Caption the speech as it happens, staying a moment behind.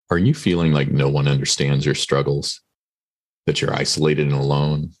Are you feeling like no one understands your struggles, that you're isolated and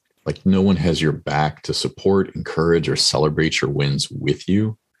alone, like no one has your back to support, encourage, or celebrate your wins with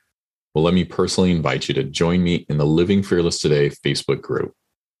you? Well, let me personally invite you to join me in the Living Fearless Today Facebook group.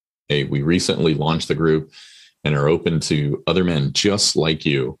 Hey, we recently launched the group and are open to other men just like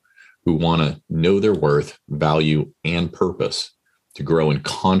you who want to know their worth, value, and purpose, to grow in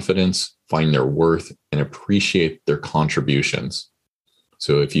confidence, find their worth, and appreciate their contributions.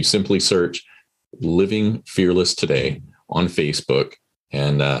 So if you simply search Living Fearless Today on Facebook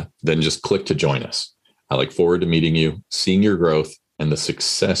and then just click to join us. I look forward to meeting you, seeing your growth, and the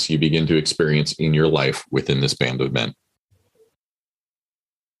success you begin to experience in your life within this band of men.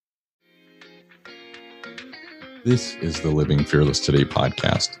 This is the Living Fearless Today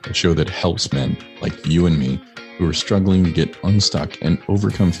podcast, a show that helps men like you and me who are struggling to get unstuck and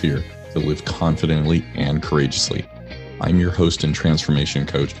overcome fear to live confidently and courageously. I'm your host and transformation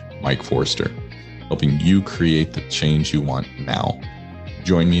coach, Mike Forster, helping you create the change you want now.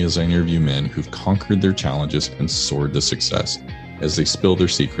 Join me as I interview men who've conquered their challenges and soared to success as they spill their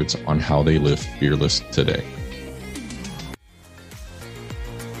secrets on how they live fearless today.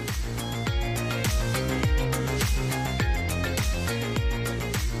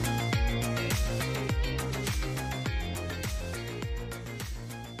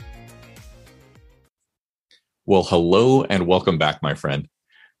 Well, hello and welcome back, my friend.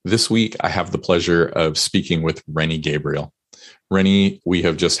 This week, I have the pleasure of speaking with Rennie Gabriel. Rennie, we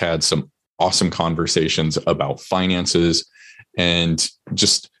have just had some awesome conversations about finances and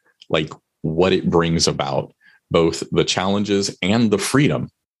just like what it brings about, both the challenges and the freedom,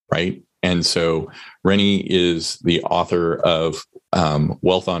 right? And so Rennie is the author of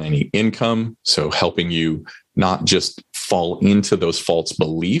Wealth on Any Income, so helping you not just fall into those false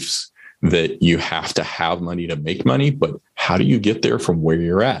beliefs that you have to have money to make money, but how do you get there from where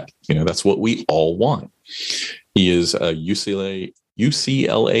you're at? You know, that's what we all want. He is a UCLA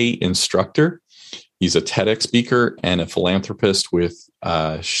instructor. He's a TEDx speaker and a philanthropist with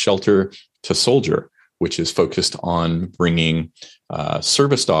Shelter to Soldier, which is focused on bringing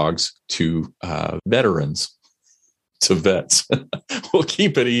service dogs to veterans, to vets. We'll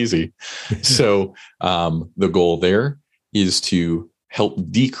keep it easy. So the goal there is to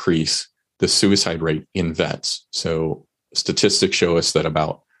help decrease the suicide rate in vets. So statistics show us that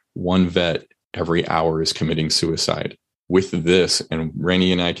about one vet every hour is committing suicide. With this, and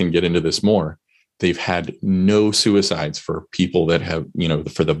Rennie and I can get into this more, they've had no suicides for people that have,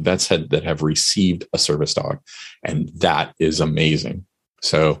 for the vets that have received a service dog. And that is amazing.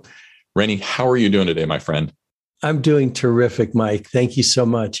 So Rennie, how are you doing today, my friend? I'm doing terrific, Mike. Thank you so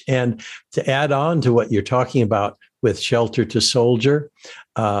much. And to add on to what you're talking about with Shelter to Soldier,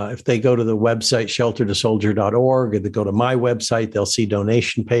 if they go to the website, sheltertosoldier.org, or they go to my website, they'll see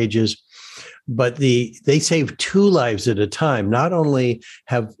donation pages. But they save 2 lives at a time. Not only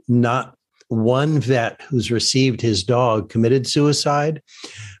have not one vet who's received his dog committed suicide,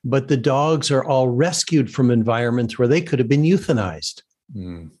 but the dogs are all rescued from environments where they could have been euthanized.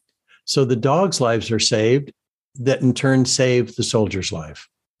 Mm. So the dogs' lives are saved, that in turn save the soldier's life.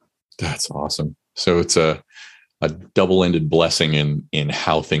 That's awesome. So it's a double-ended blessing in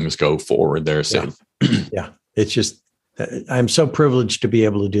how things go forward there. So yeah. It's just, I'm so privileged to be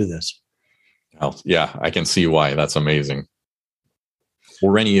able to do this. Well, yeah, I can see why. That's amazing.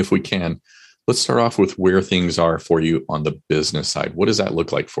 Well, Rennie, if we can, let's start off with where things are for you on the business side. What does that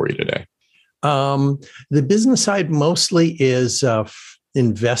look like for you today? The business side mostly is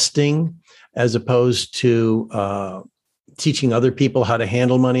investing as opposed to teaching other people how to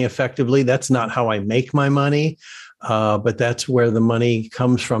handle money effectively. That's not how I make my money, but that's where the money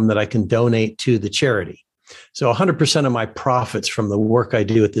comes from that I can donate to the charity. So 100% of my profits from the work I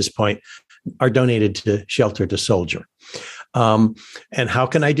do at this point are donated to Shelter to Soldier. And how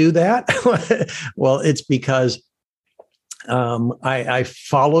can I do that? Well, it's because I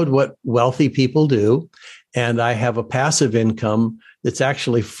followed what wealthy people do, and I have a passive income that's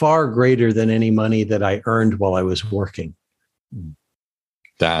actually far greater than any money that I earned while I was working.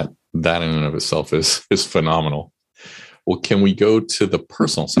 That in and of itself is phenomenal. Well, can we go to the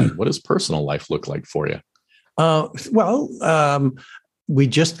personal side? What does personal life look like for you? We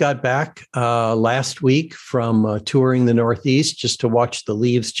just got back last week from touring the Northeast just to watch the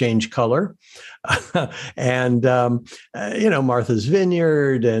leaves change color. And, Martha's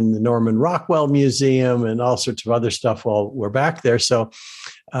Vineyard and the Norman Rockwell Museum and all sorts of other stuff while we're back there. So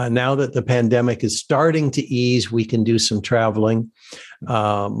now that the pandemic is starting to ease, we can do some traveling.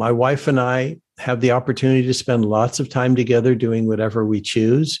 My wife and I have the opportunity to spend lots of time together doing whatever we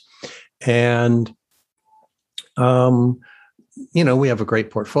choose. And we have a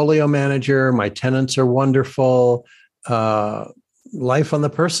great portfolio manager. My tenants are wonderful. Life on the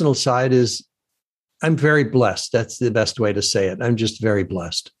personal side I'm very blessed. That's the best way to say it. I'm just very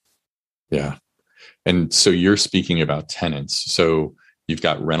blessed. Yeah. And so you're speaking about tenants. So you've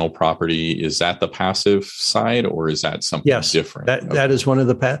got rental property. Is that the passive side, or is that something different? That is one of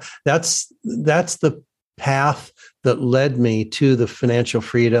the paths. That's the path that led me to the financial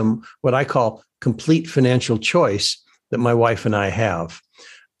freedom, what I call complete financial choice that my wife and I have.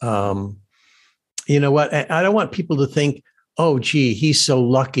 You know what? I don't want people to think, oh, gee, he's so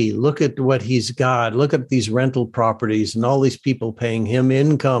lucky. Look at what he's got. Look at these rental properties and all these people paying him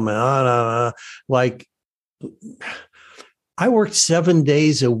income. Like, I worked 7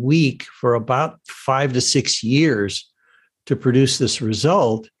 days a week for about 5 to 6 years to produce this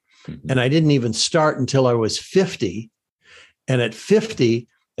result. Mm-hmm. And I didn't even start until I was 50. And at 50,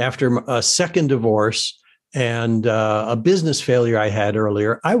 after a second divorce and a business failure I had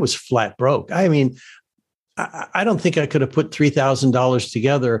earlier, I was flat broke. I mean, I don't think I could have put $3,000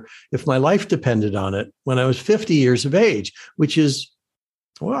 together if my life depended on it when I was 50 years of age, which is,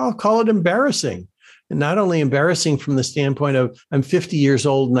 well, I'll call it embarrassing. And not only embarrassing from the standpoint of I'm 50 years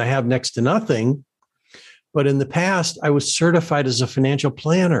old and I have next to nothing, but in the past, I was certified as a financial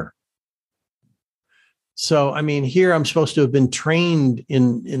planner. So, I mean, here I'm supposed to have been trained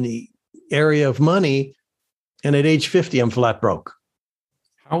in the area of money. And at age 50, I'm flat broke.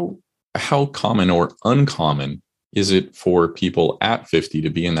 How common or uncommon is it for people at 50 to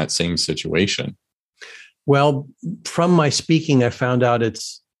be in that same situation? Well, from my speaking, I found out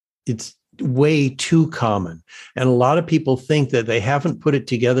it's way too common. And a lot of people think that they haven't put it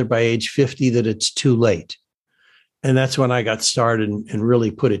together by age 50, that it's too late. And that's when I got started and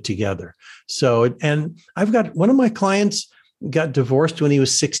really put it together. So, and I've got one of my clients got divorced when he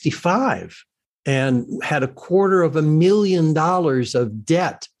was 65 and had $250,000 of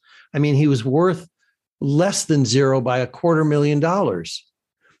debt. I mean, he was worth less than zero by $250,000,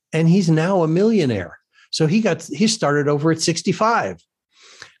 and he's now a millionaire. So he started over at 65.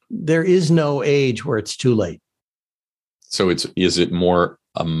 There is no age where it's too late. So is it more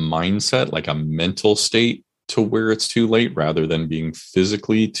a mindset, like a mental state to where it's too late rather than being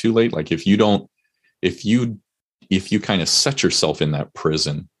physically too late? Like if you kind of set yourself in that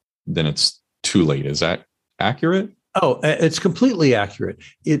prison, then it's too late. Is that accurate? Oh, it's completely accurate.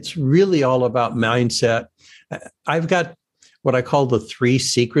 It's really all about mindset. I've got what I call the 3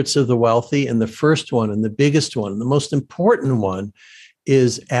 secrets of the wealthy. And the first one, and the biggest one, and the most important one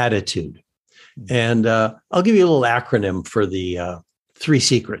is attitude. And I'll give you a little acronym for the 3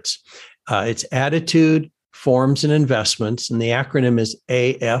 secrets. It's attitude, forms, and investments. And the acronym is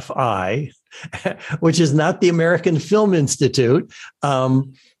AFI, which is not the American Film Institute.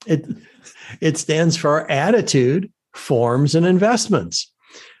 It stands for attitude, forms, and investments,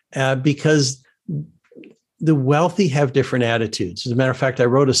 because the wealthy have different attitudes. As a matter of fact, I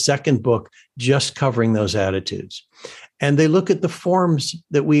wrote a second book just covering those attitudes. And they look at the forms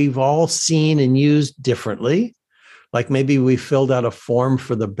that we've all seen and used differently. Like maybe we filled out a form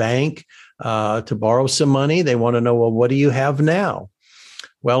for the bank to borrow some money. They want to know, well, what do you have now?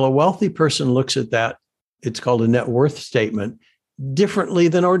 Well, a wealthy person looks at that. It's called a net worth statement differently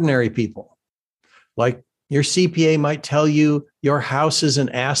than ordinary people. Like your CPA might tell you your house is an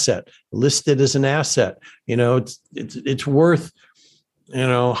asset, listed as an asset. It's worth,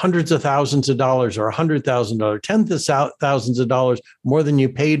 hundreds of thousands of dollars or $100,000, tens of thousands of dollars more than you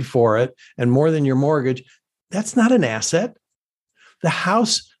paid for it and more than your mortgage. That's not an asset. The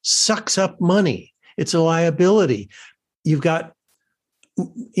house sucks up money. It's a liability. You've got,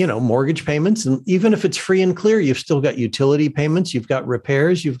 mortgage payments. And even if it's free and clear, you've still got utility payments. You've got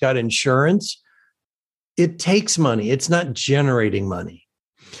repairs. You've got insurance. It takes money. It's not generating money.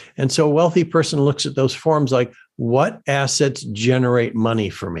 And so a wealthy person looks at those forms like, what assets generate money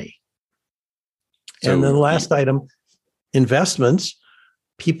for me? And then the last item, investments.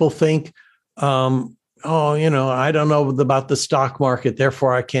 People think, I don't know about the stock market,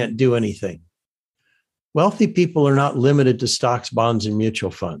 therefore I can't do anything. Wealthy people are not limited to stocks, bonds, and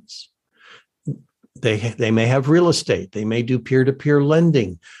mutual funds. They may have real estate. They may do peer-to-peer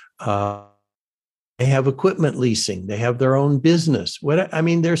lending. They have equipment leasing. They have their own business.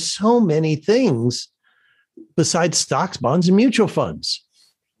 There's so many things besides stocks, bonds, and mutual funds.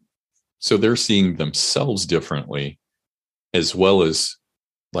 So they're seeing themselves differently, as well as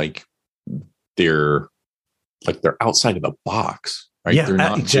they're outside of the box, right? Yeah, they're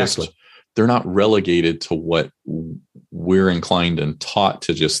not exactly. They're not relegated to what we're inclined and taught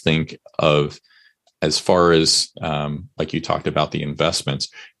to just think of as far as like you talked about the investments,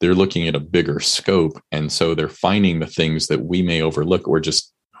 they're looking at a bigger scope. And so they're finding the things that we may overlook or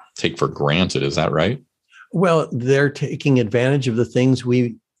just take for granted. Is that right? Well, they're taking advantage of the things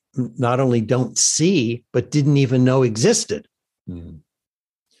we not only don't see, but didn't even know existed. Mm.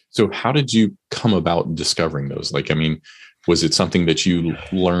 So how did you come about discovering those? Like, I mean, was it something that you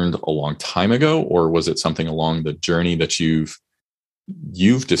learned a long time ago, or was it something along the journey that you've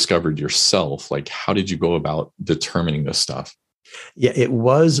discovered yourself? Like, how did you go about determining this stuff? Yeah, it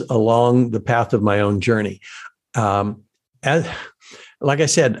was along the path of my own journey. Like I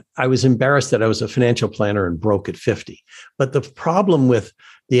said, I was embarrassed that I was a financial planner and broke at 50. But the problem with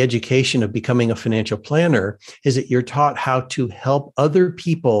the education of becoming a financial planner is that you're taught how to help other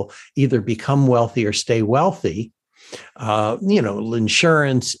people either become wealthy or stay wealthy.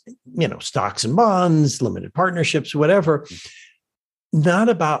 Insurance, stocks and bonds, limited partnerships, whatever, not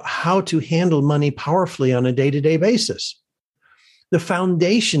about how to handle money powerfully on a day-to-day basis. The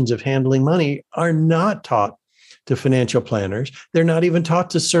foundations of handling money are not taught to financial planners. They're not even taught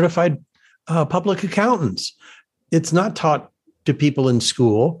to certified public accountants. It's not taught to people in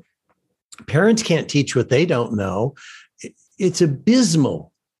school. Parents can't teach what they don't know. It's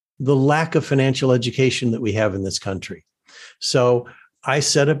abysmal, the lack of financial education that we have in this country. So I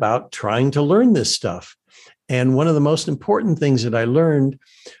set about trying to learn this stuff. And one of the most important things that I learned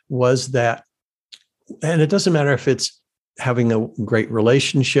was that, and it doesn't matter if it's having a great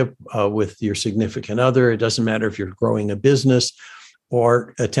relationship with your significant other, it doesn't matter if you're growing a business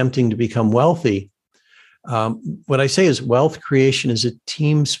or attempting to become wealthy. What I say is wealth creation is a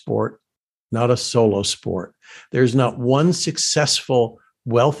team sport, not a solo sport. There's not one successful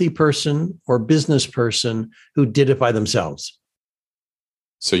wealthy person or business person who did it by themselves.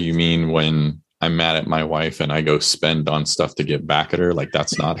 So you mean when I'm mad at my wife and I go spend on stuff to get back at her, like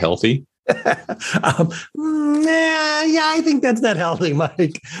that's not healthy? I think that's not healthy,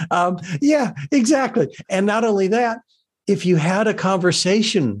 Mike. Yeah, exactly. And not only that, if you had a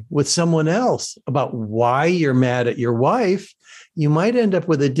conversation with someone else about why you're mad at your wife, you might end up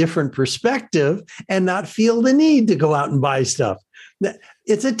with a different perspective and not feel the need to go out and buy stuff.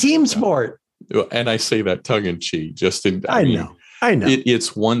 It's a team sport. And I say that tongue in cheek, I know.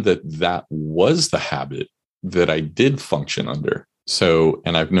 It's one that was the habit that I did function under. So,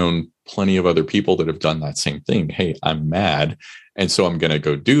 and I've known plenty of other people that have done that same thing. Hey, I'm mad. And so I'm going to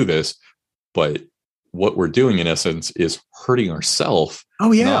go do this. But what we're doing in essence is hurting ourselves.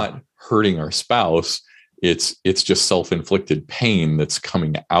 Oh, yeah. Not hurting our spouse. It's just self-inflicted pain that's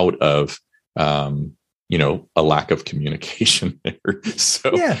coming out of, a lack of communication there.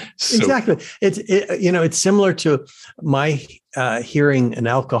 So, yeah, exactly. It's similar to my hearing an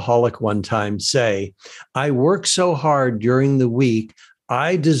alcoholic one time say, I work so hard during the week,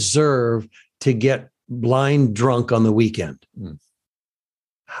 I deserve to get blind drunk on the weekend. Mm.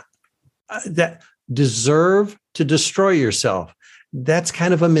 That deserve to destroy yourself. That's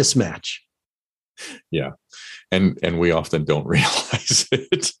kind of a mismatch. Yeah. And we often don't realize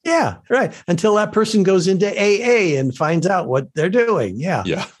it. Yeah, right. Until that person goes into AA and finds out what they're doing. Yeah.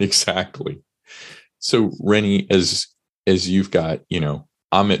 Yeah, exactly. So Rennie, as you've got,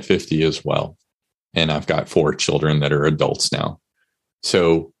 I'm at 50 as well. And I've got 4 children that are adults now.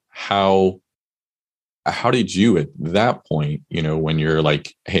 So how did you at that point, when you're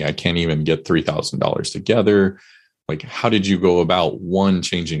like, hey, I can't even get $3,000 together. Like, how did you go about, one,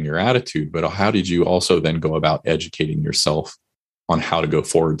 changing your attitude, but how did you also then go about educating yourself on how to go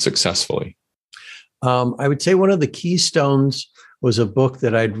forward successfully? I would say one of the keystones was a book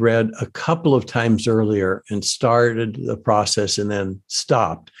that I'd read a couple of times earlier and started the process and then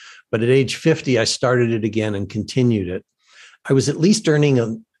stopped. But at age 50, I started it again and continued it. I was at least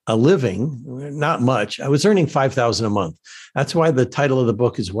earning a living, not much. I was earning $5,000 a month. That's why the title of the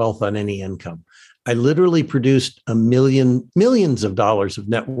book is Wealth on Any Income. I literally produced millions of dollars of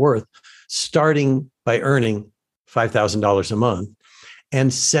net worth, starting by earning $5,000 a month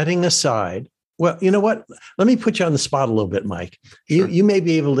and setting aside. Well, you know what? Let me put you on the spot a little bit, Mike. Sure. You may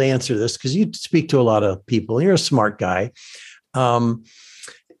be able to answer this because you speak to a lot of people. You're a smart guy. Have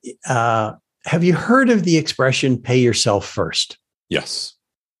you heard of the expression "pay yourself first"? Yes.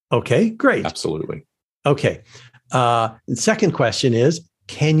 Okay, great. Absolutely. Okay. The second question is,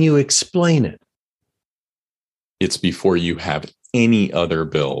 can you explain it? It's before you have any other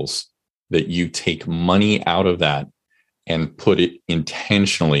bills that you take money out of that and put it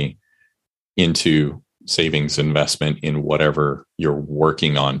intentionally into savings investment in whatever you're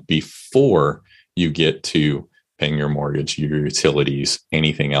working on before you get to paying your mortgage, your utilities,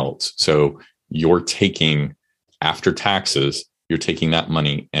 anything else. So you're taking, after taxes, you're taking that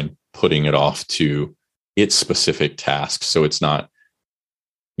money and putting it off to its specific task. So it's not,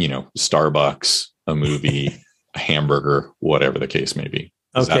 Starbucks, a movie, a hamburger, whatever the case may be.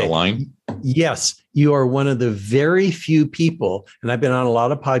 Is that a line? Yes. You are one of the very few people, and I've been on a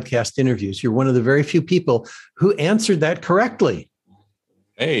lot of podcast interviews. You're one of the very few people who answered that correctly.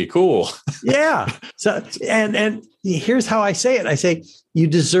 Hey, cool. Yeah. So, and here's how I say it. I say, you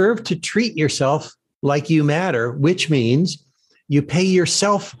deserve to treat yourself like you matter, which means you pay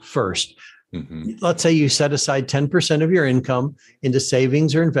yourself first. Mm-hmm. Let's say you set aside 10% of your income into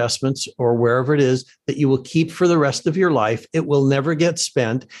savings or investments or wherever it is that you will keep for the rest of your life. It will never get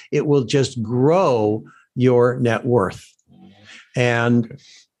spent. It will just grow your net worth. And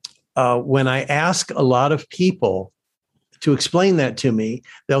when I ask a lot of people to explain that to me,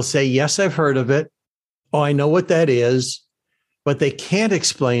 they'll say, yes, I've heard of it. Oh, I know what that is, but they can't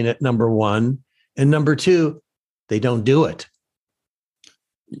explain it, number one. And number two, they don't do it.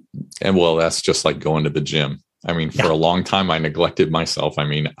 And well, that's just like going to the gym. I mean, for a long time, I neglected myself. I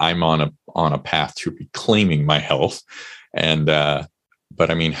mean, I'm on a path to reclaiming my health. And, but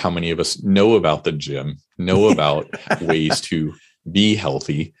I mean, how many of us know about the gym, know about ways to be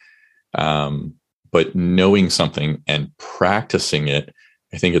healthy? But knowing something and practicing it,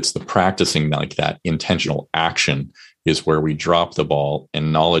 I think it's the practicing, like that intentional action, is where we drop the ball,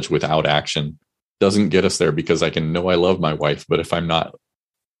 and knowledge without action doesn't get us there, because I can know I love my wife, but if I'm not,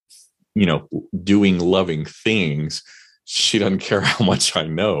 doing loving things, she doesn't care how much I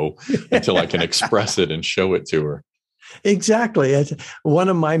know until I can express it and show it to her. Exactly. One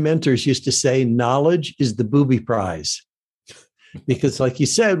of my mentors used to say, knowledge is the booby prize. Because like you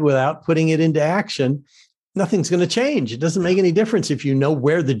said, without putting it into action, nothing's going to change. It doesn't make any difference if you know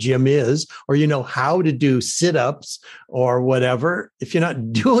where the gym is, or you know how to do sit-ups or whatever. If you're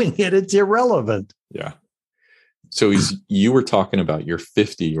not doing it, it's irrelevant. Yeah. So you were talking about you're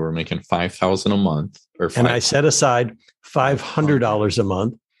 50, you were making $5,000 a month, and I set aside $500 a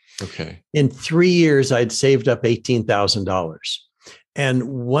month. Okay. In 3 years, I'd saved up $18,000. And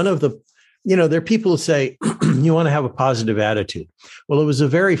one of the, there are people who say, you want to have a positive attitude. Well, it was a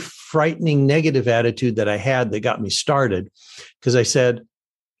very frightening negative attitude that I had that got me started, because I said,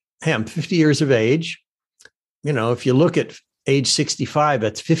 hey, I'm 50 years of age. If you look at age 65,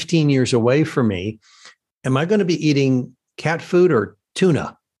 that's 15 years away from me. Am I going to be eating cat food or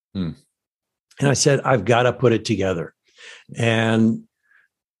tuna? And I said, I've got to put it together. And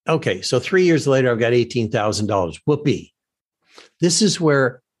okay, so 3 years later, I've got $18,000. Whoopee. This is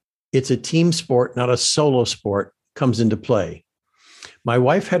where it's a team sport, not a solo sport, comes into play. My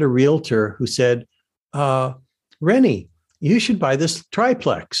wife had a realtor who said, Rennie, you should buy this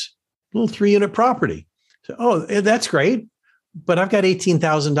triplex, little 3-unit property. So, oh, that's great. But I've got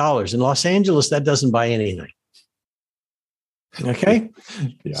 $18,000 in Los Angeles. That doesn't buy anything. Okay.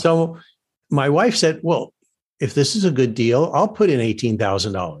 Yeah. So my wife said, well, if this is a good deal, I'll put in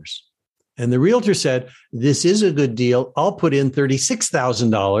 $18,000. And the realtor said, this is a good deal. I'll put in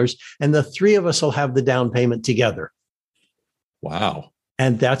 $36,000, and the three of us will have the down payment together. Wow.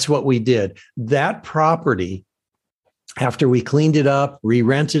 And that's what we did. That property, after we cleaned it up,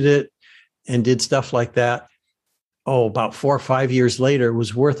 re-rented it, and did stuff like that, about 4 or 5 years later,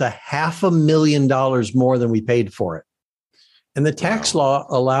 was worth $500,000 more than we paid for it. And the tax law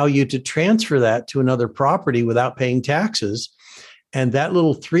allow you to transfer that to another property without paying taxes. And that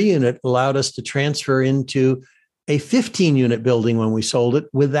little 3-unit allowed us to transfer into a 15-unit building when we sold it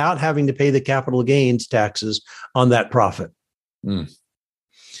without having to pay the capital gains taxes on that profit.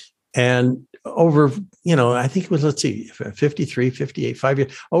 And over, I think it was, 53, 58, 5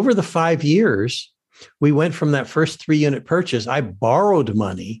 years. Over the 5 years, we went from that first 3-unit purchase. I borrowed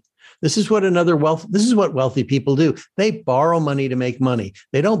money. This is what wealthy people do. They borrow money to make money.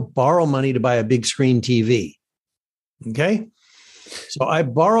 They don't borrow money to buy a big screen TV. Okay. So I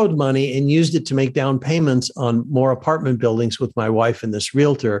borrowed money and used it to make down payments on more apartment buildings with my wife and this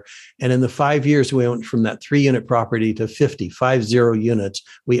realtor. And in the 5 years, we went from that 3-unit property to 50 units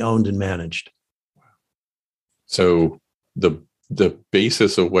we owned and managed. So the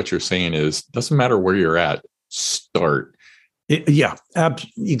basis of what you're saying is, doesn't matter where you're at, start. Yeah,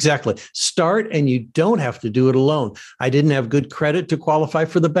 exactly. Start, and you don't have to do it alone. I didn't have good credit to qualify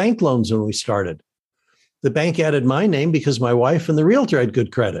for the bank loans when we started. The bank added my name because my wife and the realtor had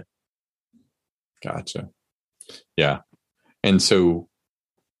good credit. Gotcha. Yeah. And so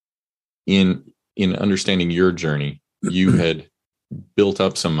in understanding your journey, you had built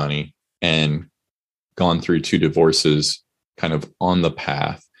up some money and gone through 2 divorces kind of on the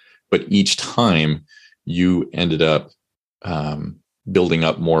path, but each time you ended up building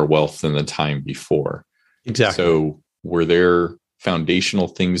up more wealth than the time before. Exactly. So were there foundational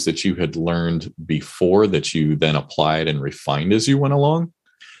things that you had learned before that you then applied and refined as you went along?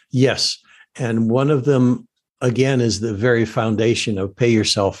 Yes. And one of them, again, is the very foundation of pay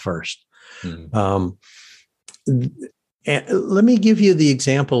yourself first. And let me give you the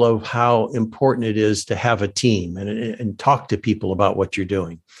example of how important it is to have a team and talk to people about what you're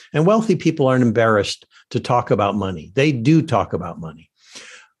doing. And wealthy people aren't embarrassed to talk about money. They do talk about money.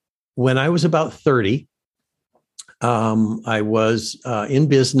 When I was about 30, I was in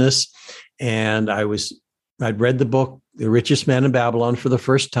business, and I'd read the book, The Richest Man in Babylon, for the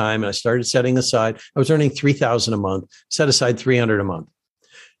first time. And I started setting aside, I was earning $3,000 a month, set aside $300 a month.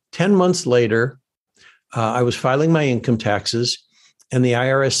 10 months later, I was filing my income taxes, and the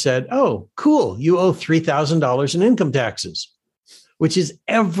IRS said, "Oh, cool, you owe $3,000 in income taxes," which is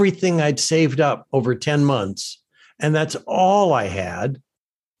everything I'd saved up over 10 months. And that's all I had.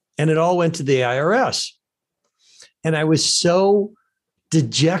 And it all went to the IRS. And I was so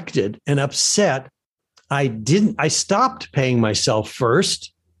dejected and upset. I stopped paying myself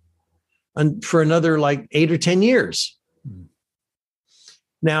first and for another like 8 or 10 years.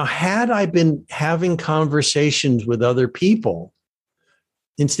 Now, had I been having conversations with other people,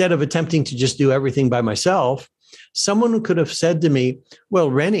 instead of attempting to just do everything by myself, someone could have said to me,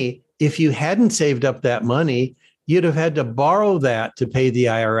 "Well, Rennie, if you hadn't saved up that money, you'd have had to borrow that to pay the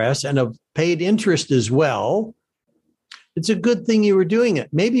IRS and have paid interest as well. It's a good thing you were doing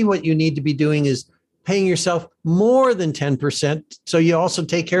it. Maybe what you need to be doing is paying yourself more than 10%, so you also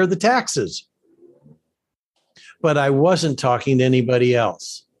take care of the taxes." But I wasn't talking to anybody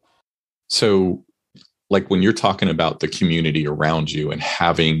else. So, like when you're talking about the community around you and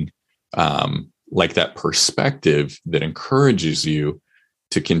having like that perspective that encourages you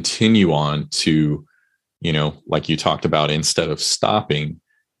to continue on to, like you talked about, instead of stopping,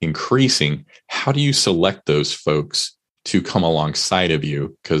 increasing, how do you select those folks to come alongside of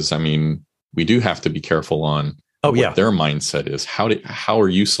you? Because, I mean, we do have to be careful on what their mindset is. How are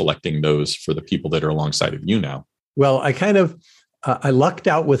you selecting those for the people that are alongside of you now? Well, I lucked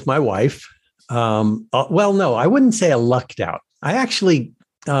out with my wife. Well, no, I wouldn't say I lucked out. I actually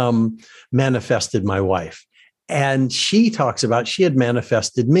manifested my wife, and she talks about she had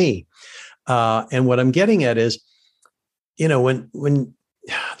manifested me. And what I'm getting at is, when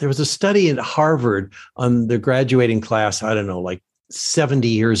there was a study at Harvard on the graduating class, I don't know, like 70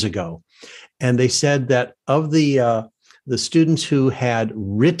 years ago. And they said that of the students who had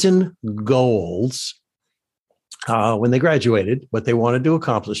written goals when they graduated, what they wanted to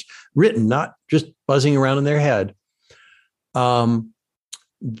accomplish, written, not just buzzing around in their head,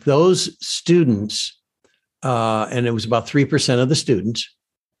 those students, and it was about 3% of the students,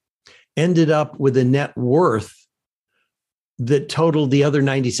 ended up with a net worth that totaled the other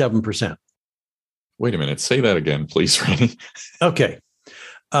 97%. Wait a minute. Say that again, please, Rennie. Okay.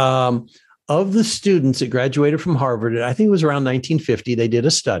 Of the students that graduated from Harvard, I think it was around 1950, they did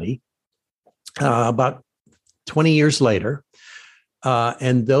a study about 20 years later.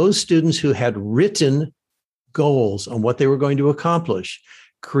 And those students who had written goals on what they were going to accomplish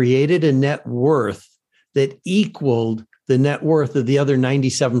created a net worth that equaled the net worth of the other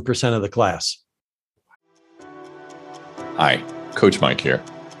 97% of the class. Hi, Coach Mike here.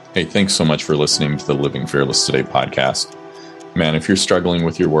 Hey, thanks so much for listening to the Living Fearless Today podcast. Man, if you're struggling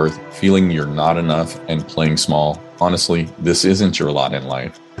with your worth, feeling you're not enough, and playing small, honestly, this isn't your lot in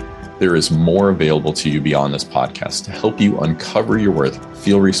life. There is more available to you beyond this podcast to help you uncover your worth,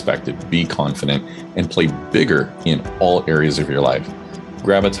 feel respected, be confident, and play bigger in all areas of your life.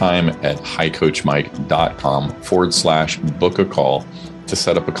 Grab a time at highcoachmike.com/book a call to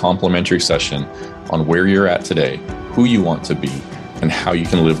set up a complimentary session on where you're at today, who you want to be, and how you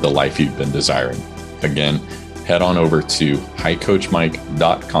can live the life you've been desiring. Again, head on over to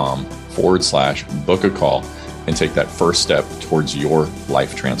highcoachmike.com/book a call and take that first step towards your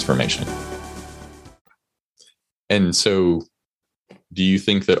life transformation. And so, do you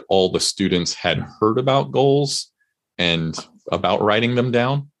think that all the students had heard about goals and about writing them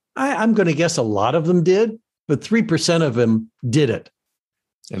down? I'm going to guess a lot of them did, but 3% of them did it.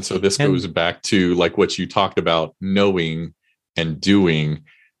 And so this goes back to like what you talked about, knowing and doing,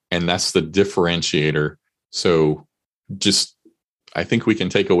 and that's the differentiator. So I think we can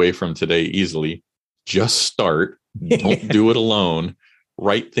take away from today easily, just start, don't do it alone,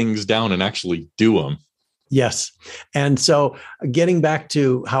 write things down and actually do them. Yes. And so getting back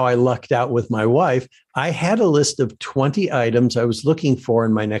to how I lucked out with my wife, I had a list of 20 items I was looking for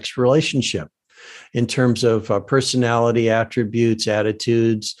in my next relationship in terms of personality attributes,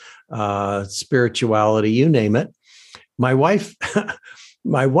 attitudes, spirituality, you name it. My wife,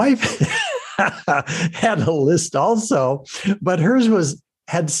 had a list also, but hers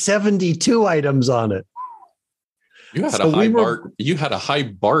had 72 items on it. You had a high bar. You had a high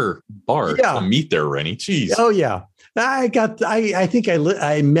bar to meet there, Rennie. Jeez. Oh yeah. I think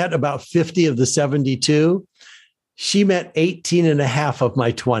I met about 50 of the 72. She met 18 and a half of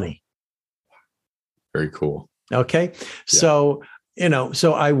my 20. Very cool. Okay. Yeah.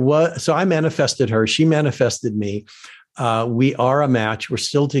 So I manifested her. She manifested me. We are a match. We're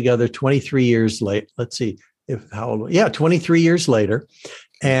still together 23 years late. Let's see how old. Yeah. 23 years later.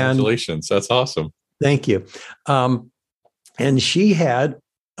 Congratulations. That's awesome. Thank you. And she had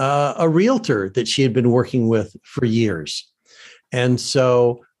a realtor that she had been working with for years. And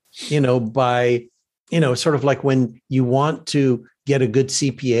so, sort of like when you want to get a good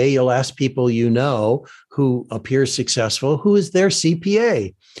CPA, you'll ask people who appear successful, who is their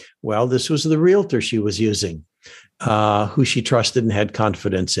CPA? Well, this was the realtor she was using, who she trusted and had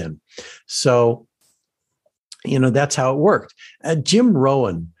confidence in. So, that's how it worked. Jim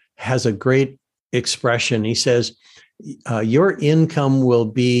Rohn has a great expression. He says, your income will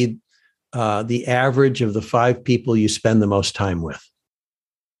be the average of the 5 people you spend the most time with.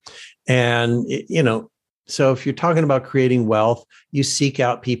 And, so if you're talking about creating wealth, you seek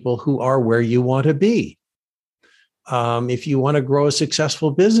out people who are where you want to be. If you want to grow a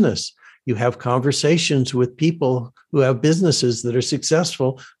successful business, you have conversations with people who have businesses that are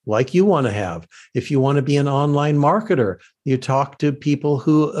successful like you want to have. If you want to be an online marketer, you talk to people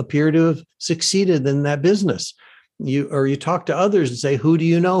who appear to have succeeded in that business. You talk to others and say, who do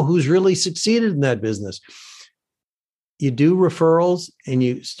you know who's really succeeded in that business? You do referrals and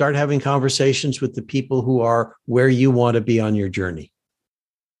you start having conversations with the people who are where you want to be on your journey.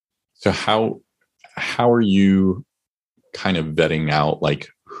 So how are you kind of vetting out like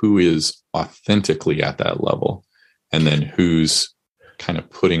who is authentically at that level and then who's kind of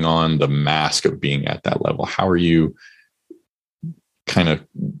putting on the mask of being at that level? How are you kind of...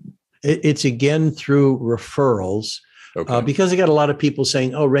 It's again through referrals, because I got a lot of people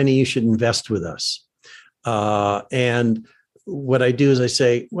saying, oh, Rennie, you should invest with us. And what I do is I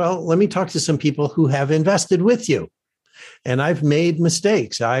say, well, let me talk to some people who have invested with you. And I've made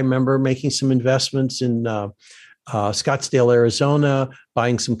mistakes. I remember making some investments in Scottsdale, Arizona,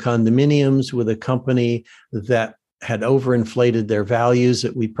 buying some condominiums with a company that had overinflated their values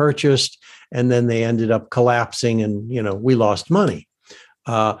that we purchased. And then they ended up collapsing and, we lost money.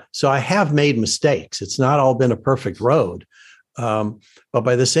 So I have made mistakes. It's not all been a perfect road. But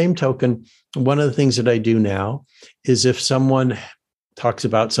by the same token, one of the things that I do now is if someone talks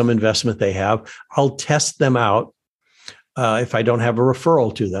about some investment they have, I'll test them out if I don't have a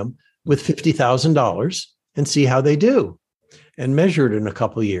referral to them with $50,000 and see how they do and measure it in a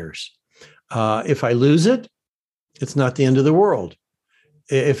couple of years. If I lose it, it's not the end of the world.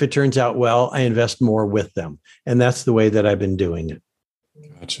 If it turns out well, I invest more with them. And that's the way that I've been doing it.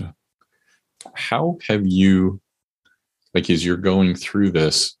 Gotcha. How have you, as you're going through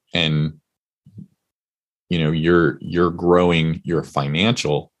this and, you're growing your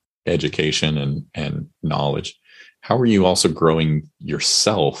financial education and knowledge, how are you also growing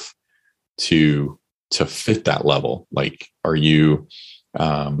yourself to fit that level? Like, are you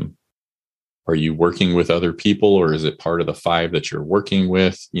working with other people, or is it part of the 5 that you're working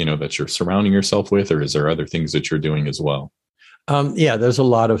with, that you're surrounding yourself with, or is there other things that you're doing as well? Yeah, there's a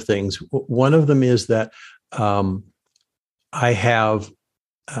lot of things. One of them is that I have,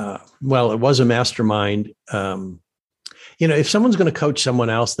 it was a mastermind. If someone's going to coach someone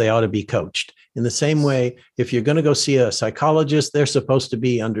else, they ought to be coached. In the same way, if you're going to go see a psychologist, they're supposed to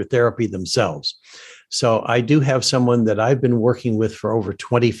be under therapy themselves. So I do have someone that I've been working with for over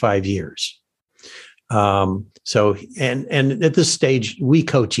 25 years. And at this stage, we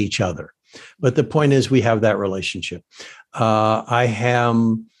coach each other. But the point is, we have that relationship. I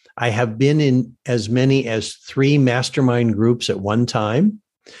have been in as many as 3 mastermind groups at one time.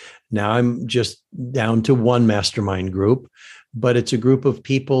 Now I'm just down to 1 mastermind group, but it's a group of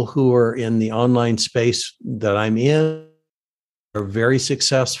people who are in the online space that I'm in, are very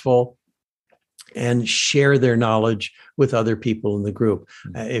successful, and share their knowledge with other people in the group.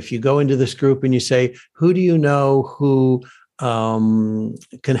 If you go into this group and you say, who do you know who can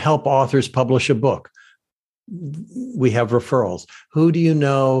help authors publish a book? We have referrals. Who do you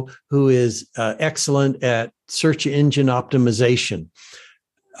know who is excellent at search engine optimization?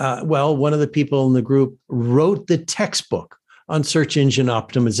 One of the people in the group wrote the textbook on search engine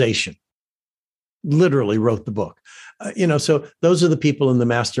optimization, literally wrote the book. So those are the people in the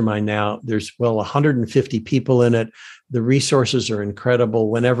mastermind now. There's 150 people in it. The resources are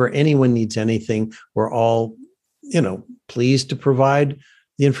incredible. Whenever anyone needs anything, we're all, pleased to provide,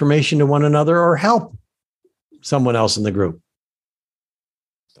 the information to one another or help someone else in the group.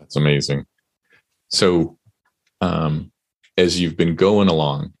 That's amazing. So, as you've been going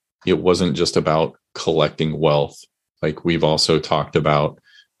along, it wasn't just about collecting wealth. Like we've also talked about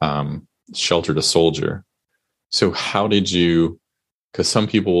Shelter to Soldier. So how did you, because some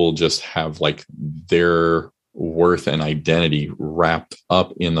people will just have like their worth and identity wrapped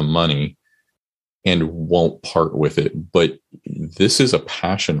up in the money and won't part with it. But this is a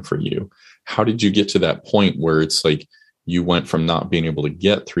passion for you. How did you get to that point where it's like you went from not being able to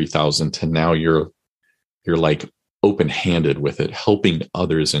get 3,000 to now you're like open-handed with it, helping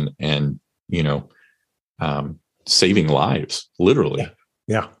others and saving lives, literally.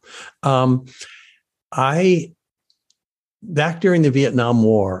 Yeah. Back during the Vietnam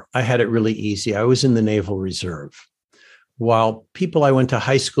War, I had it really easy. I was in the Naval Reserve. While people I went to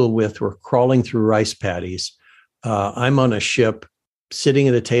high school with were crawling through rice paddies, I'm on a ship, sitting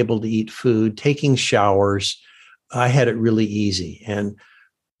at a table to eat food, taking showers. I had it really easy. And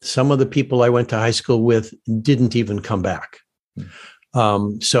some of the people I went to high school with didn't even come back.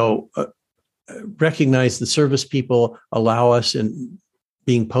 Recognize the service people allow us, in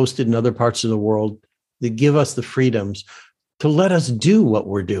being posted in other parts of the world, they give us the freedoms to let us do what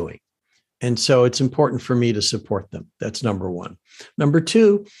we're doing. And so it's important for me to support them. That's number one. Number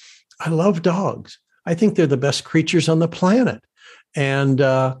two, I love dogs. I think they're the best creatures on the planet. And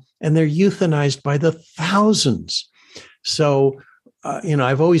they're euthanized by the thousands. So,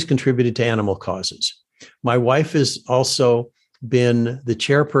 I've always contributed to animal causes. My wife has also been the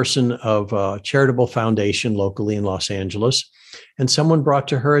chairperson of a charitable foundation locally in Los Angeles. And someone brought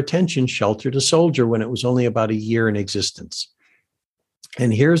to her attention Shelter to Soldier when it was only about a year in existence.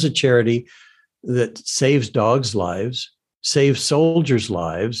 And here's a charity that saves dogs' lives, saves soldiers'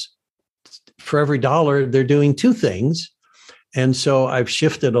 lives. For every dollar, they're doing two things. And so I've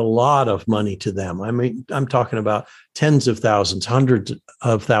shifted a lot of money to them. I mean, I'm talking about tens of thousands, hundreds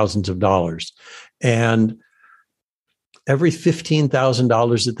of thousands of dollars. And every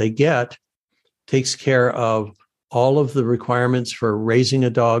 $15,000 that they get takes care of all of the requirements for raising a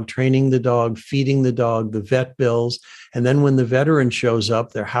dog, training the dog, feeding the dog, the vet bills. And then when the veteran shows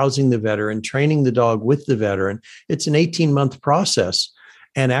up, they're housing the veteran, training the dog with the veteran. It's an 18-month process.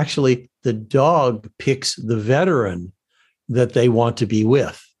 And actually, the dog picks the veteran that they want to be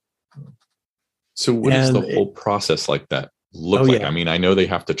with. So what does the whole process like that look like? Yeah. I mean, I know they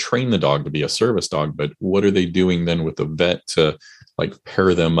have to train the dog to be a service dog, but what are they doing then with the vet to like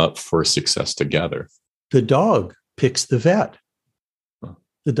pair them up for success together? The dog picks the vet.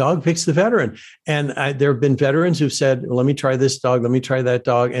 The dog picks the veteran. And there have been veterans who've said, well, let me try this dog, let me try that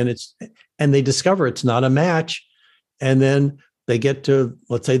dog. And they discover it's not a match. And then they get to,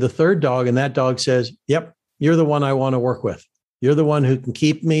 let's say, the third dog, and that dog says, yep, you're the one I want to work with. You're the one who can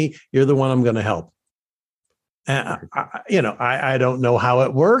keep me. You're the one I'm going to help. And I don't know how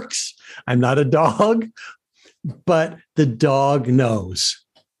it works. I'm not a dog, but the dog knows.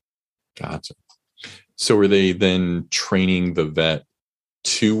 Gotcha. So are they then training the vet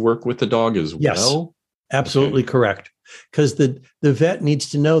to work with the dog as well? Yes, absolutely correct. Because the vet needs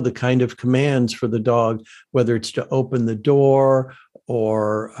to know the kind of commands for the dog, whether it's to open the door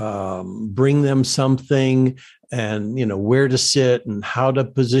or bring them something, and where to sit and how to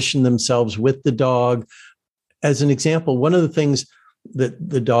position themselves with the dog. As an example, one of the things that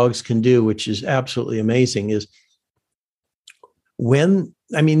the dogs can do, which is absolutely amazing, is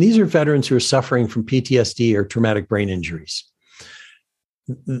these are veterans who are suffering from PTSD or traumatic brain injuries.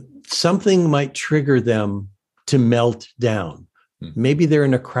 Something might trigger them to melt down. Maybe they're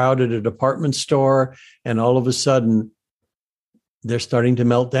in a crowded department store and all of a sudden they're starting to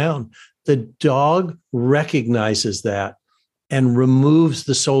melt down. The dog recognizes that and removes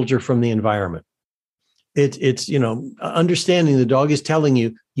the soldier from the environment. It's understanding the dog is telling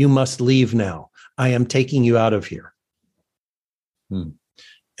you, you must leave now. I am taking you out of here.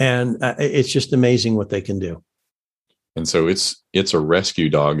 And it's just amazing what they can do. And so it's a rescue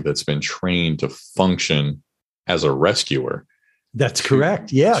dog that's been trained to function as a rescuer. That's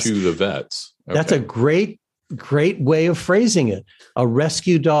correct. Yes. To the vets. Okay. That's a great way of phrasing it. A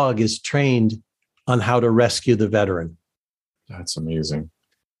rescue dog is trained on how to rescue the veteran. That's amazing.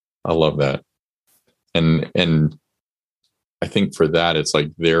 I love that. And I think for that, it's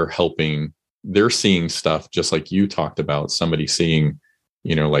like they're seeing stuff just like you talked about, somebody seeing,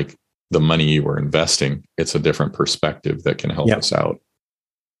 like the money you were investing. It's a different perspective that can help us out.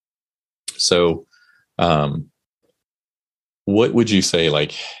 So, what would you say,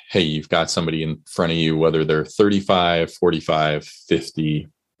 like, hey, you've got somebody in front of you, whether they're 35, 45, 50,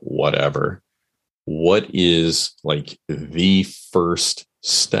 whatever. What is like the first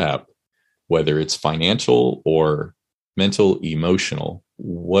step, whether it's financial or mental, emotional,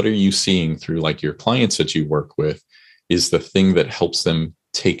 what are you seeing through like your clients that you work with is the thing that helps them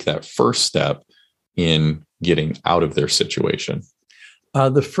take that first step in getting out of their situation?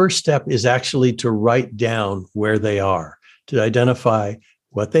 The first step is actually to write down where they are, to identify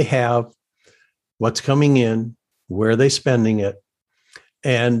what they have, what's coming in, where they're spending it.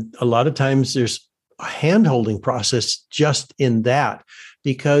 And a lot of times there's a hand-holding process just in that,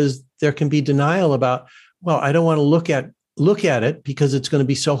 because there can be denial about, well, I don't want to look at it because it's going to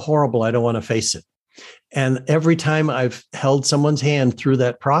be so horrible. I don't want to face it. And every time I've held someone's hand through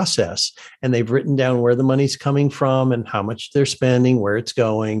that process and they've written down where the money's coming from and how much they're spending, where it's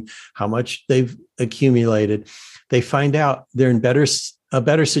going, how much they've accumulated, they find out they're in a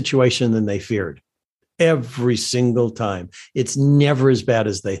better situation than they feared. Every single time. It's never as bad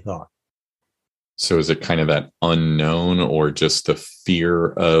as they thought. So is it kind of that unknown or just the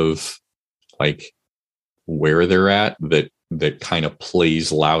fear of like where they're at that kind of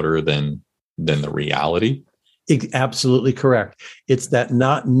plays louder than the reality? Absolutely correct. It's that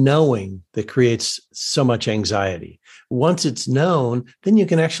not knowing that creates so much anxiety. Once it's known, then you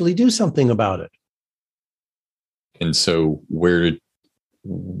can actually do something about it. And so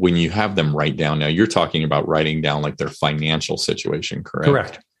when you have them write down, now you're talking about writing down like their financial situation, correct?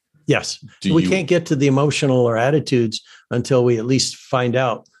 Correct. Yes. We can't get to the emotional or attitudes until we at least find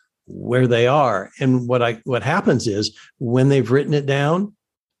out where they are. And what happens is when they've written it down,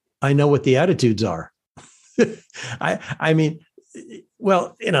 I know what the attitudes are. I mean,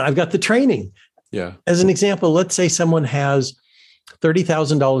 well, I've got the training. Yeah. As an example, let's say someone has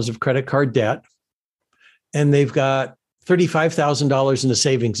 $30,000 of credit card debt and they've got $35,000 in a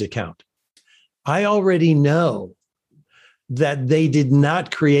savings account. I already know that they did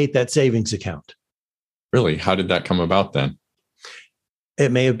not create that savings account. Really? How did that come about then?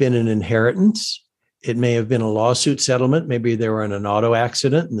 It may have been an inheritance. It may have been a lawsuit settlement. Maybe they were in an auto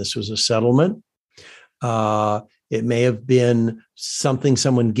accident and this was a settlement. It may have been something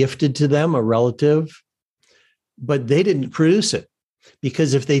someone gifted to them, a relative, but they didn't produce it,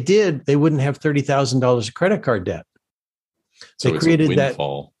 because if they did, they wouldn't have $30,000 of credit card debt. So they created a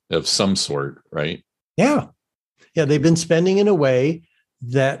windfall of some sort, right? Yeah. Yeah. They've been spending in a way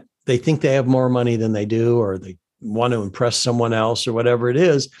that they think they have more money than they do, or they want to impress someone else or whatever it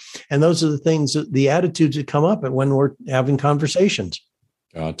is. And those are the things, the attitudes that come up when we're having conversations.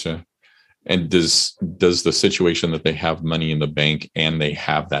 Gotcha. And does the situation that they have money in the bank and they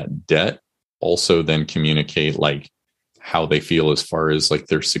have that debt also then communicate like how they feel as far as like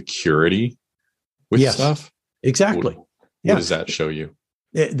their security with stuff? Exactly. What does that show you?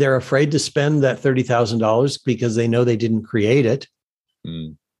 They're afraid to spend that $30,000 because they know they didn't create it.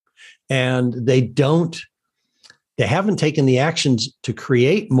 Mm. And they haven't taken the actions to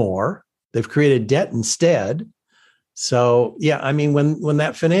create more. They've created debt instead. So, yeah, I mean, when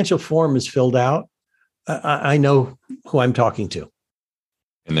that financial form is filled out, I know who I'm talking to.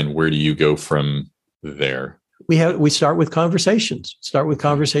 And then where do you go from there? We start with conversations.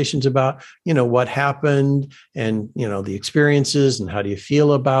 About, what happened and, the experiences and how do you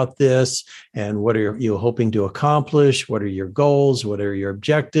feel about this and what are you hoping to accomplish? What are your goals? What are your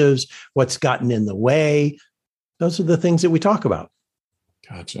objectives? What's gotten in the way? Those are the things that we talk about.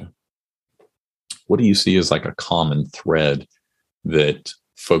 Gotcha. What do you see as like a common thread that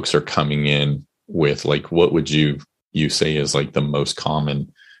folks are coming in with? Like, what would you say is like the most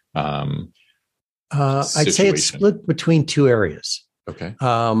common I'd say it's split between two areas. Okay.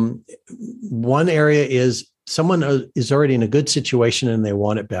 One area is someone is already in a good situation and they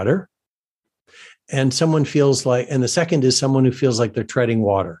want it better. And the second is someone who feels like they're treading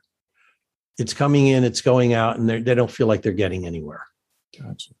water. It's coming in, it's going out, and they don't feel like they're getting anywhere.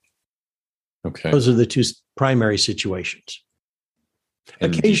 Gotcha. Okay. Those are the two primary situations.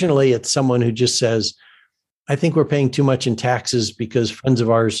 And occasionally it's someone who just says, I think we're paying too much in taxes because friends of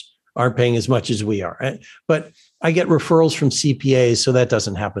ours aren't paying as much as we are. But I get referrals from CPAs, so that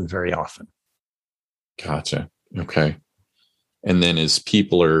doesn't happen very often. Gotcha. Okay. And then as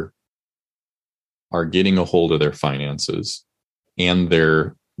people are getting a hold of their finances and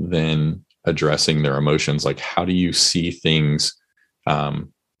they're then addressing their emotions, like how do you see things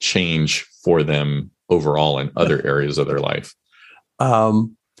change for them overall in other areas of their life?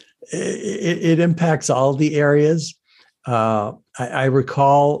 It impacts all the areas. I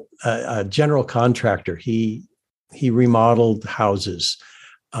recall a general contractor. He remodeled houses,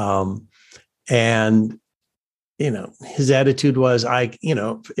 and his attitude was,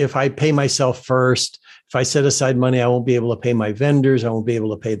 if I pay myself first, if I set aside money, I won't be able to pay my vendors. I won't be able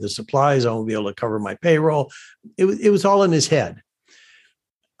to pay the supplies. I won't be able to cover my payroll. It was all in his head.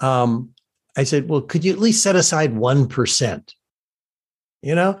 I said, well, could you at least set aside 1%?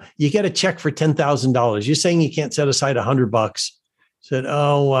 You get a check for $10,000. You're saying you can't set aside $100. Said,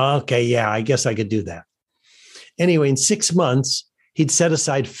 oh, well, okay. Yeah, I guess I could do that. Anyway, in 6 months, he'd set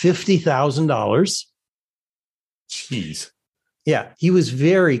aside $50,000. Jeez. Yeah, he was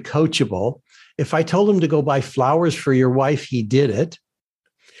very coachable. If I told him to go buy flowers for your wife, he did it.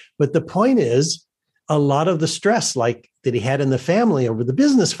 But the point is, a lot of the stress like that he had in the family over the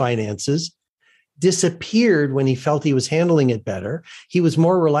business finances disappeared when he felt he was handling it better. He was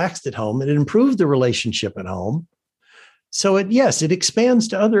more relaxed at home. It improved the relationship at home. So it expands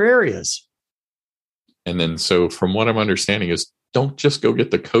to other areas. And then, so from what I'm understanding is, don't just go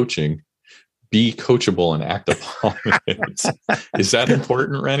get the coaching, be coachable and act upon it. Is that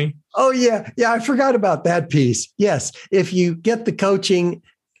important, Rennie? Oh, yeah. Yeah, I forgot about that piece. Yes. If you get the coaching,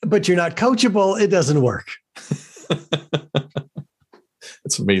 but you're not coachable, it doesn't work.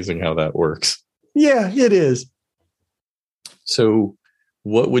 It's amazing how that works. Yeah, it is. So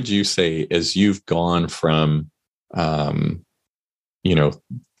what would you say as you've gone from,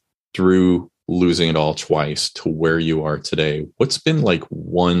 through losing it all twice to where you are today? What's been like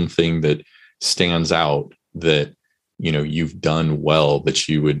one thing that stands out that, you've done well that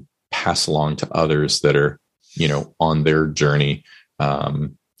you would pass along to others that are, on their journey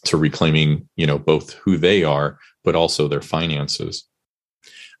to reclaiming, both who they are, but also their finances?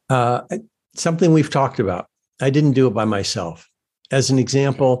 Something we've talked about. I didn't do it by myself. As an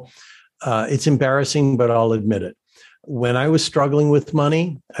example, it's embarrassing, but I'll admit it. When I was struggling with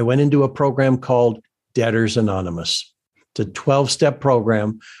money, I went into a program called Debtors Anonymous. It's a 12-step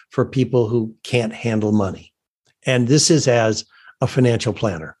program for people who can't handle money. And this is as a financial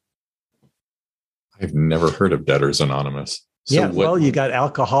planner. I've never heard of Debtors Anonymous. So well, you got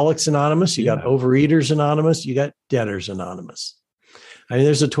Alcoholics Anonymous, you got Overeaters Anonymous, you got Debtors Anonymous. I mean,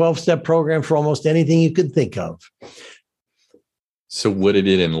 there's a 12-step program for almost anything you could think of. So what did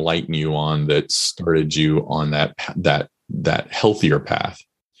it enlighten you on that started you on that healthier path?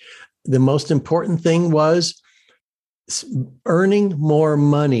 The most important thing was earning more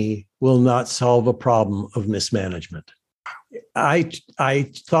money will not solve a problem of mismanagement. I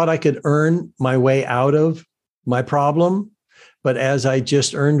thought I could earn my way out of my problem, but as I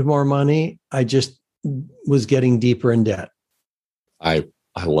just earned more money, I just was getting deeper in debt. I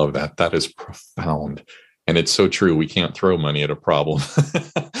love that. That is profound. And it's so true. We can't throw money at a problem.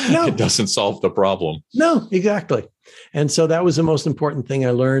 No. It doesn't solve the problem. No, exactly. And so that was the most important thing I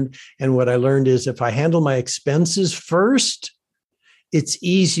learned. And what I learned is if I handle my expenses first, it's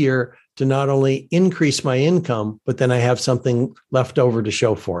easier to not only increase my income, but then I have something left over to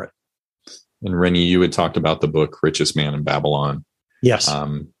show for it. And Rennie, you had talked about the book, Richest Man in Babylon. Yes.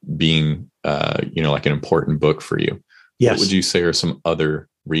 Being, like an important book for you. Yes. What would you say are some other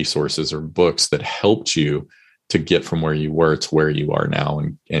resources or books that helped you to get from where you were to where you are now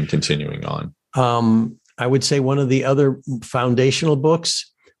and continuing on? I would say one of the other foundational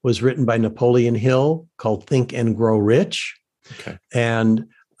books was written by Napoleon Hill called Think and Grow Rich. Okay. And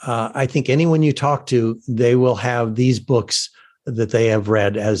I think anyone you talk to, they will have these books that they have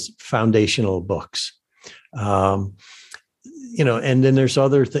read as foundational books. And then there's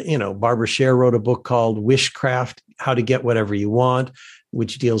other Barbara Sher wrote a book called Wishcraft, How to Get Whatever You Want,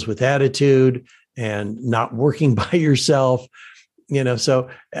 which deals with attitude and not working by yourself. So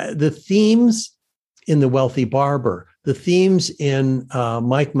the themes in The Wealthy Barber, the themes in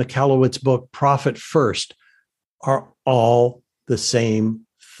Mike Michalowicz's book, Profit First, are all the same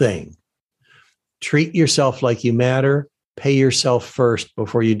thing. Treat yourself like you matter. Pay yourself first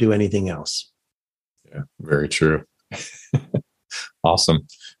before you do anything else. Yeah, very true. Awesome.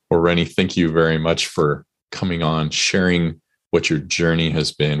 Well, Rennie, thank you very much for coming on, sharing what your journey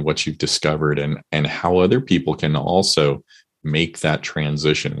has been, what you've discovered, and how other people can also make that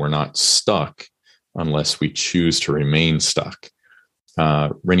transition. We're not stuck unless we choose to remain stuck.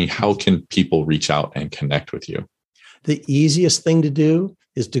 Rennie, how can people reach out and connect with you? The easiest thing to do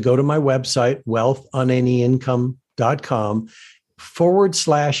is to go to my website,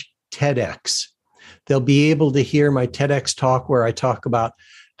 wealthonanyincome.com/TEDx. They'll be able to hear my TEDx talk where I talk about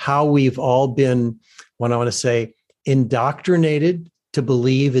how we've all been, what I want to say, indoctrinated to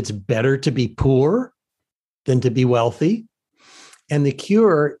believe it's better to be poor than to be wealthy. And the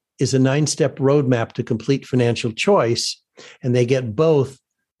cure is a 9-step roadmap to complete financial choice. And they get both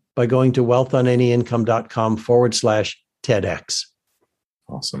by going to wealthonanyincome.com/TEDx.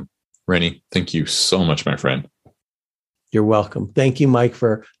 Awesome. Rennie, thank you so much, my friend. You're welcome. Thank you, Mike,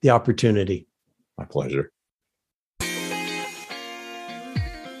 for the opportunity. My pleasure.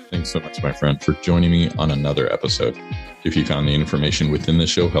 Thanks so much, my friend, for joining me on another episode. If you found the information within the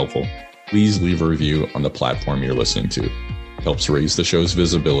show helpful, please leave a review on the platform you're listening to. It helps raise the show's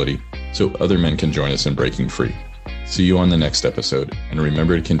visibility so other men can join us in breaking free. See you on the next episode, and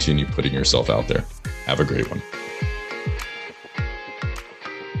remember to continue putting yourself out there. Have a great one.